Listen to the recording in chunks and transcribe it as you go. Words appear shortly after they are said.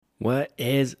What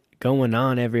is going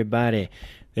on, everybody?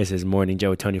 This is Morning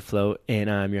Joe with Tony Flo, and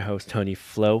I'm your host, Tony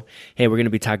Flo. Hey, we're going to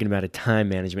be talking about a time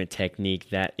management technique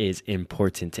that is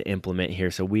important to implement here.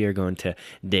 So we are going to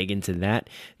dig into that.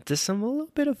 Just a little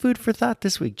bit of food for thought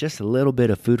this week, just a little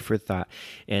bit of food for thought.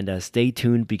 And stay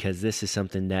tuned because this is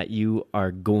something that you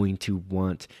are going to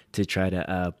want to try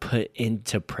to put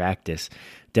into practice.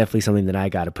 Definitely something that I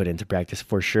got to put into practice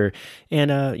for sure.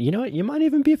 And you know what? You might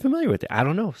even be familiar with it. I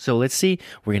don't know. So let's see.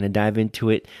 We're going to dive into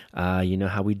it. You know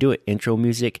how we do it. Intro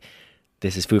music.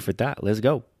 This is food for thought. Let's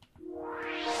go.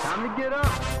 Time to get up.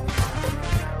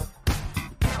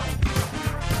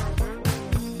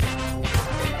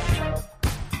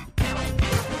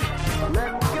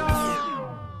 Let's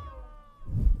go.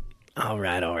 All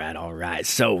right.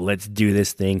 So let's do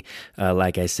this thing.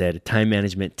 Like I said, time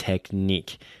management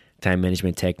technique.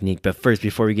 But first,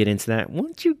 before we get into that, why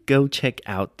don't you go check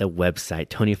out the website,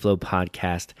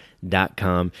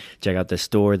 TonyFlowPodcast.com. Check out the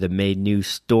store, the Made New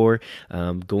store.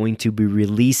 Going to be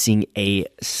releasing a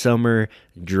summer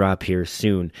drop here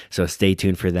soon. So stay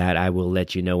tuned for that. I will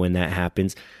let you know when that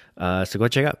happens. So go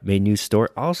check out Made New store.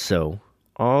 Also,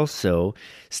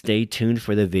 stay tuned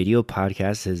for the video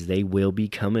podcasts as they will be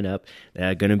coming up.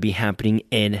 They're going to be happening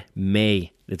in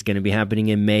May. It's going to be happening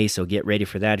in May, so get ready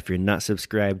for that. If you're not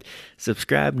subscribed,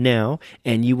 subscribe now,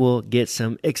 and you will get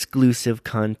some exclusive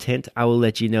content. I will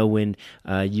let you know when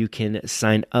you can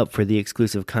sign up for the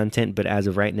exclusive content, but as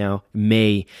of right now,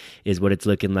 May is what it's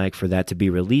looking like for that to be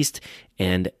released,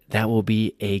 and that will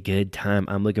be a good time.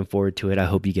 I'm looking forward to it. I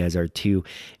hope you guys are too,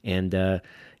 and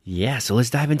yeah, so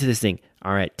let's dive into this thing.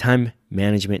 All right, time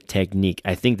management technique.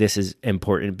 I think this is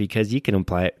important because you can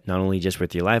apply it not only just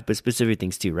with your life, but specific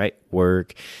things too, right?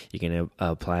 Work, you can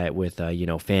apply it with,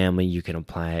 family. You can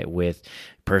apply it with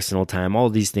personal time, all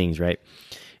these things, right?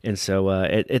 And so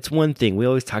it's one thing. We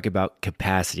always talk about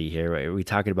capacity here, right? We're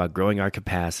talking about growing our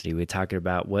capacity. We're talking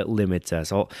about what limits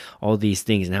us, all these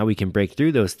things and how we can break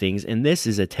through those things. And this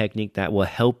is a technique that will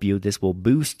help you. This will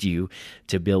boost you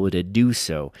to be able to do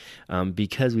so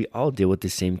because we all deal with the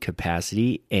same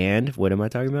capacity. And what am I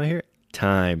talking about here?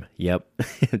 Time. Yep.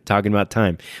 Talking about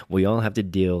time. We all have to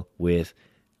deal with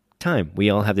time. We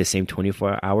all have the same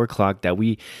 24-hour clock that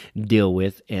we deal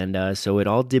with, and so it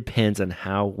all depends on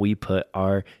how we put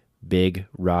our big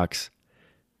rocks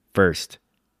first.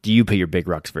 Do you put your big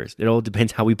rocks first? It all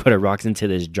depends how we put our rocks into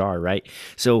this jar, right?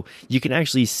 So you can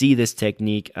actually see this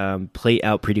technique play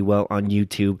out pretty well on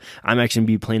YouTube. I'm actually going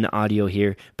to be playing the audio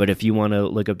here, but if you want to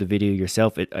look up the video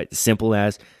yourself, it's simple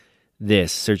as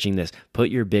searching this, put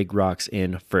your big rocks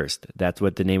in first. That's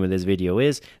what the name of this video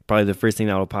is. Probably the first thing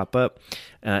that will pop up.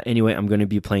 Anyway, I'm going to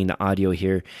be playing the audio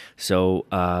here. So,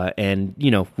 and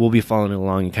we'll be following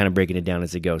along and kind of breaking it down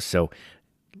as it goes. So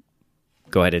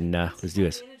go ahead and let's do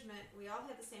this. Management, we all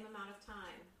have the same amount of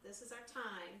time. This is our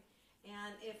time.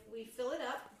 And if we fill it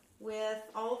up with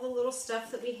all the little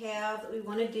stuff that we have that we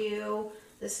want to do,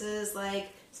 this is like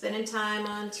spending time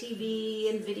on TV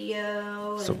and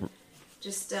video and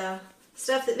just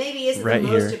stuff that maybe isn't right the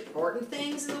most here. important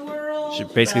things in the world. She's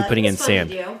basically putting in it's fun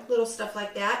sand. to do, little stuff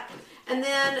like that. And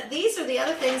then these are the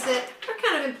other things that are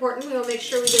kind of important. We will make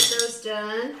sure we get those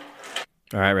done.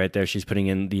 All right there. She's putting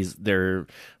in these. They're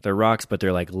rocks, but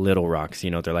they're like little rocks.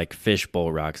 They're like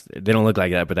fishbowl rocks. They don't look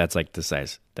like that, but that's like the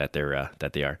size that they are.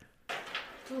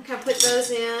 We'll kind of put those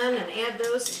in and add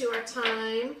those to our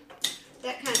time.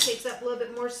 That kind of takes up a little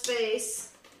bit more space.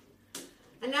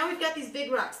 And now we've got these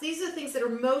big rocks. These are the things that are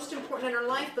most important in our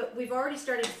life, but we've already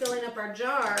started filling up our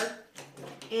jar.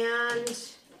 And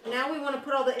now we want to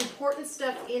put all the important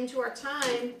stuff into our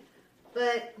time,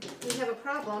 but we have a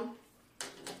problem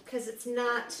because it's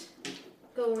not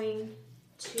going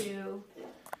to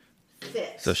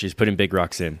fit. So she's putting big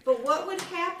rocks in. But what would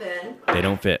happen They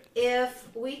don't fit. if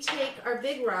we take our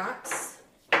big rocks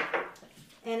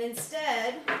and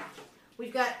instead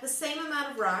we've got the same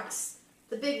amount of rocks,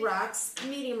 the big rocks, the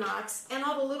medium rocks, and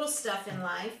all the little stuff in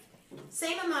life,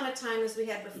 same amount of time as we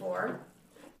had before.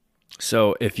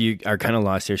 So if you are kind of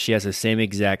lost here, she has the same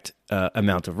exact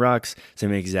amount of rocks,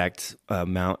 same exact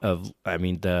amount of,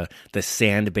 the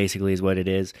sand basically is what it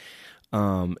is,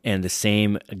 and the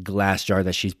same glass jar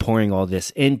that she's pouring all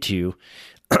this into.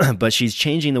 But she's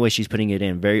changing the way she's putting it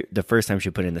in. The first time she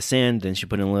put in the sand, then she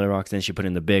put in the little rocks, then she put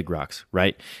in the big rocks,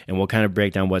 right? And we'll kind of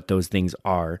break down what those things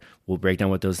are. We'll break down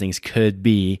what those things could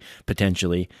be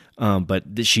potentially.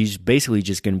 But she's basically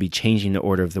just going to be changing the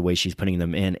order of the way she's putting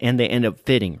them in, and they end up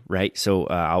fitting, right? So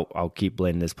I'll keep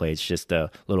letting this play. It's just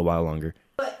a little while longer.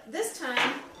 But this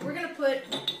time we're going to put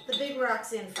the big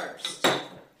rocks in first.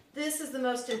 This is the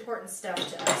most important stuff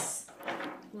to us.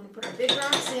 We're going to put our big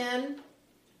rocks in.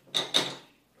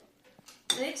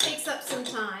 And it takes up some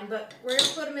time, but we're going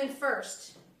to put them in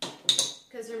first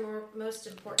because they're most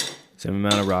important. Same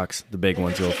amount of rocks. The big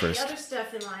ones go The first. other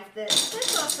stuff in life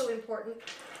that's also important.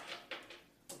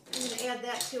 I'm going to add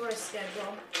that to our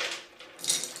schedule.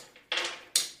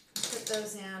 Put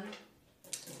those in.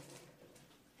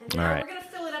 And now All right. we're going to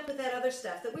fill it up with that other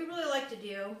stuff that we really like to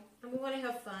do, and we want to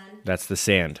have fun. That's the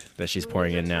sand that she's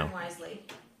pouring in now. Wisely.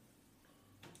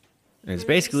 And it's And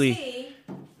basically as you see,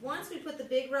 once we put the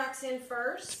big rocks in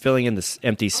first, filling in this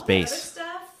empty all the other space.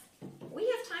 stuff, we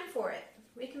have time for it.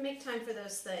 We can make time for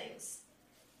those things,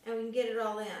 and we can get it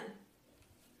all in.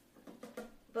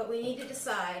 But we need to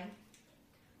decide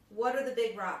what are the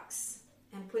big rocks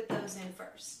and put those in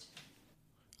first.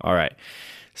 All right.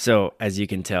 So as you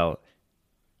can tell,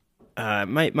 it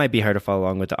might be hard to follow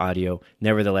along with the audio.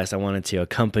 Nevertheless, I wanted to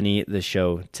accompany the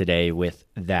show today with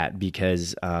that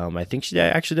because I think she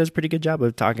actually does a pretty good job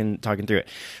of talking through it.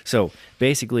 So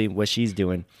basically what she's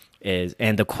doing is,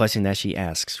 and the question that she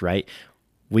asks, right?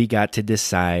 We got to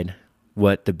decide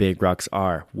what the big rocks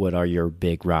are. What are your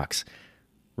big rocks?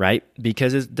 Right?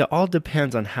 Because it all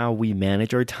depends on how we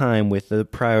manage our time with the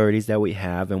priorities that we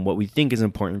have and what we think is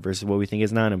important versus what we think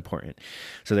is not important.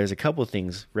 So there's a couple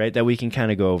things, right, that we can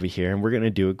kind of go over here, and we're going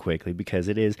to do it quickly because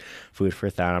it is food for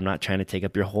thought. I'm not trying to take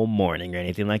up your whole morning or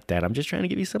anything like that. I'm just trying to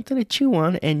give you something to chew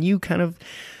on, and you kind of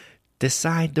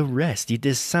decide the rest. You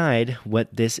decide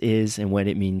what this is and what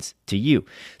it means to you.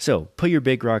 So put your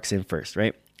big rocks in first,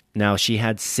 right? Now, she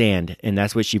had sand, and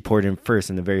that's what she poured in first.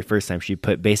 And the very first time she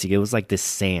put it was like this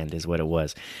sand is what it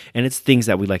was. And it's things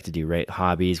that we like to do, right?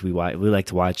 Hobbies. We like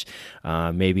to watch,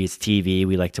 maybe it's TV.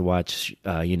 We like to watch,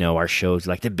 our shows.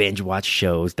 We like to binge watch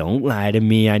shows. Don't lie to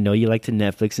me. I know you like to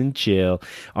Netflix and chill.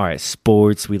 All right,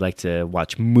 sports. We like to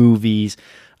watch movies.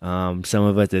 Some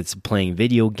of us, it's playing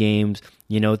video games,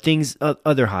 things,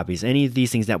 other hobbies, any of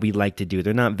these things that we like to do.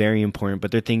 They're not very important,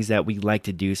 but they're things that we like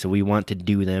to do, so we want to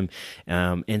do them.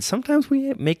 And sometimes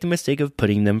we make the mistake of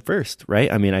putting them first,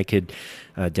 right? I mean, I could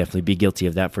definitely be guilty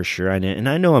of that for sure. And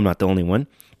I know I'm not the only one.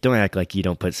 Don't act like you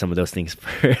don't put some of those things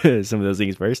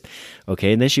first.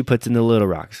 Okay, and then she puts in the little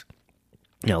rocks.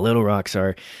 Now, little rocks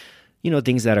are,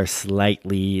 things that are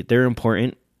they're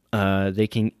important. They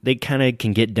kind of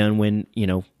can get done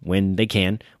when they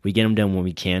can. We get them done when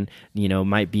we can.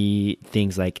 Might be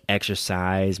things like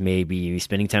exercise, maybe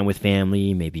spending time with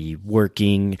family, maybe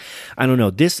working. I don't know.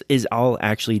 This is all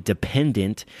actually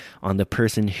dependent on the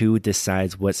person who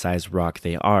decides what size rock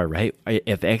they are, right?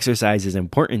 If exercise is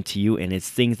important to you and it's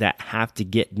things that have to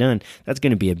get done, that's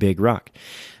going to be a big rock.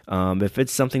 If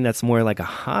it's something that's more like a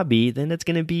hobby, then it's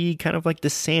going to be kind of like the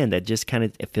sand that just kind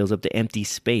of fills up the empty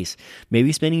space.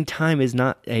 Maybe spending time is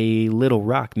not a little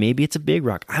rock. Maybe it's a big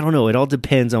rock. I don't know. It all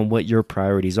depends on what your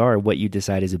priorities are, what you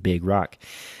decide is a big rock.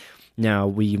 Now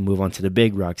we move on to the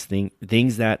big rocks,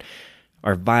 things that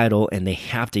are vital and they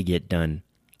have to get done.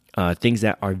 Things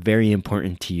that are very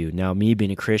important to you. Now, me being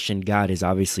a Christian, God is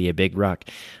obviously a big rock.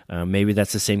 Maybe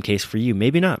that's the same case for you.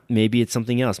 Maybe not. Maybe it's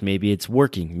something else. Maybe it's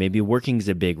working. Maybe working is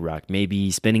a big rock. Maybe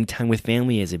spending time with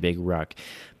family is a big rock.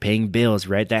 Paying bills,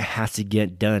 right? That has to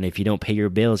get done. If you don't pay your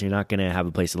bills, you're not going to have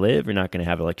a place to live. You're not going to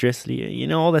have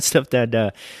electricity. All that stuff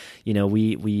that,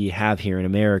 we have here in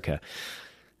America.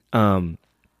 But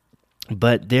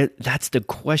that's the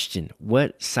question.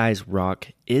 What size rock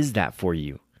is that for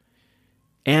you?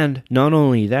 And not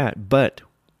only that, but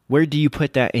where do you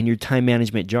put that in your time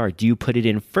management jar? Do you put it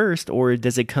in first, or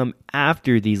does it come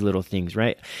after these little things,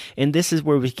 right? And this is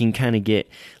where we can kind of get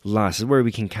lost. This is where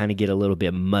we can kind of get a little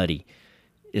bit muddy,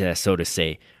 so to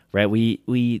say, right?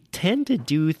 We tend to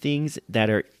do things that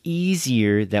are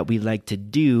easier that we like to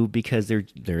do because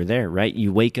they're there, right?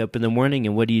 You wake up in the morning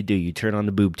and what do? You turn on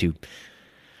the boob tube.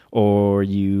 Or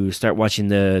you start watching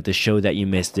the show that you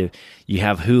missed. You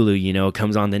have Hulu, it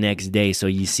comes on the next day. So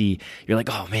you're like,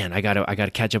 oh man, I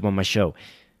gotta catch up on my show.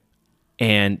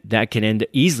 And that can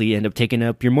easily end up taking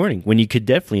up your morning when you could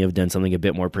definitely have done something a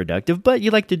bit more productive, but you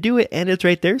like to do it and it's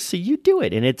right there. So you do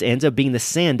it and it ends up being the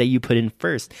sand that you put in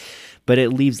first, but it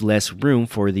leaves less room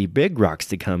for the big rocks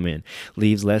to come in,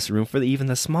 leaves less room for even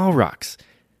the small rocks.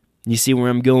 You see where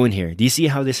I'm going here? Do you see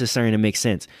how this is starting to make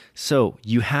sense? So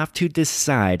you have to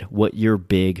decide what your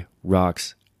big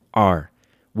rocks are.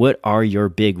 What are your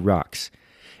big rocks?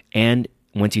 And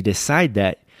once you decide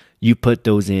that, you put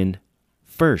those in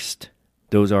first.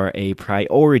 Those are a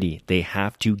priority. They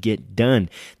have to get done.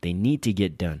 They need to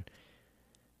get done.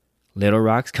 Little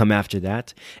rocks come after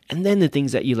that. And then the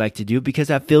things that you like to do, because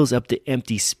that fills up the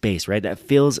empty space, right? That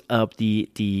fills up the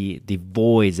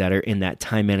voids that are in that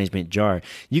time management jar.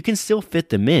 You can still fit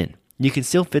them in. You can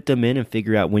still fit them in and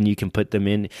figure out when you can put them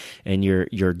in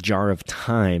your jar of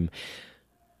time.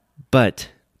 But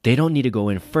they don't need to go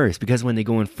in first, because when they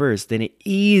go in first, then it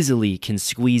easily can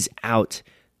squeeze out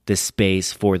the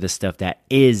space for the stuff that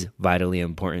is vitally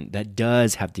important, that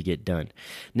does have to get done.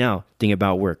 Now, think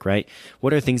about work, right?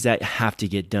 What are things that have to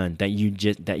get done that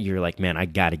you're like, man, I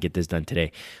got to get this done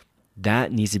today?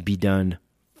 That needs to be done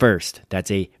first. That's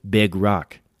a big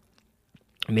rock.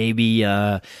 Maybe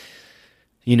you're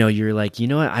like, you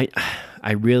know what?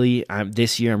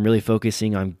 This year I'm really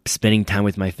focusing on spending time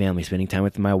with my family, spending time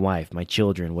with my wife, my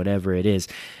children, whatever it is.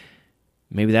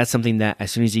 Maybe that's something that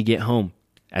as soon as you get home,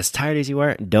 as tired as you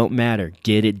are, don't matter.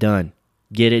 Get it done.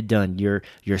 Get it done. Your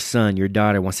son, your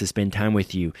daughter wants to spend time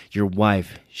with you. Your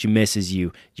wife, she misses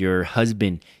you. Your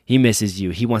husband, he misses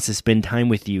you. He wants to spend time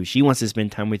with you. She wants to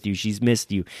spend time with you. She's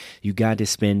missed you. You got to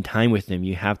spend time with them.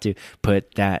 You have to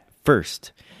put that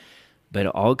first. But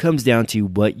it all comes down to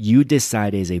what you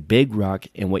decide is a big rock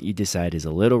and what you decide is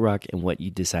a little rock and what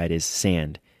you decide is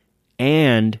sand.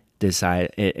 And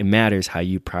it matters how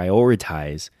you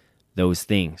prioritize those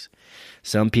things.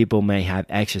 Some people may have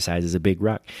exercise as a big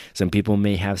rock. Some people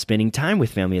may have spending time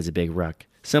with family as a big rock.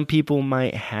 Some people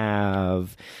might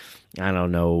have,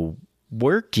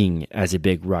 working as a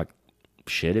big rock.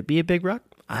 Should it be a big rock?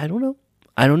 I don't know.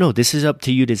 This is up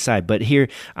to you to decide. But here,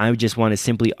 I just want to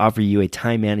simply offer you a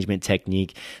time management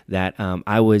technique that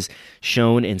I was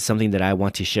shown and something that I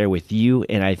want to share with you.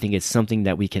 And I think it's something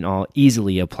that we can all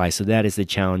easily apply. So that is the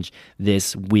challenge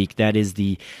this week. That is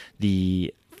the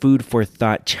food for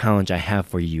thought challenge I have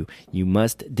for you. You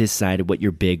must decide what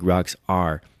your big rocks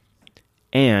are.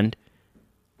 And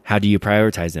how do you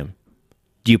prioritize them?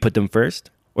 Do you put them first?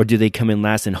 Or do they come in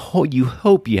last and you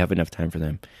hope you have enough time for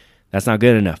them? That's not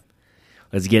good enough.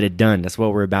 Let's get it done. That's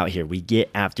what we're about here. We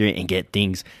get after it and get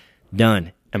things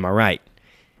done. Am I right?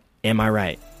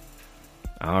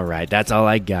 All right, that's all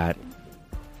I got.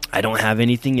 I don't have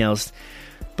anything else.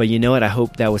 But you know what? I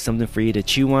hope that was something for you to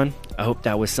chew on. I hope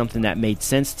that was something that made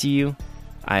sense to you.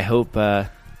 I hope, I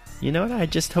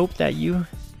just hope that you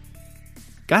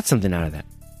got something out of that.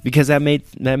 Because that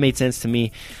made sense to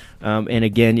me. And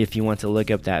again, if you want to look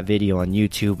up that video on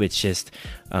YouTube, it's just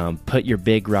put your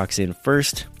big rocks in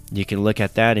first. You can look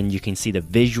at that and you can see the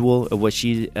visual of what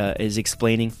she is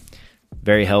explaining.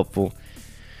 Very helpful.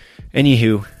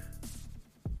 Anywho,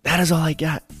 that is all I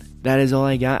got.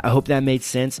 I hope that made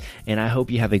sense, and I hope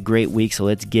you have a great week. So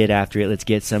let's get after it. Let's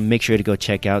get some. Make sure to go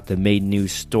check out the Made New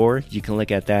store. You can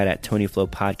look at that at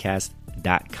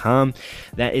TonyFlowPodcast.com.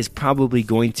 That is probably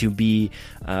going to be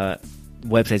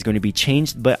website's going to be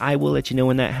changed, but I will let you know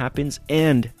when that happens.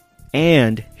 And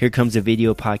here comes a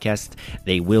video podcast.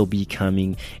 They will be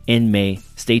coming in May.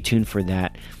 Stay tuned for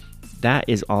that. That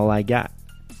is all I got.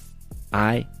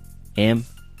 I am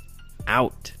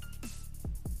out.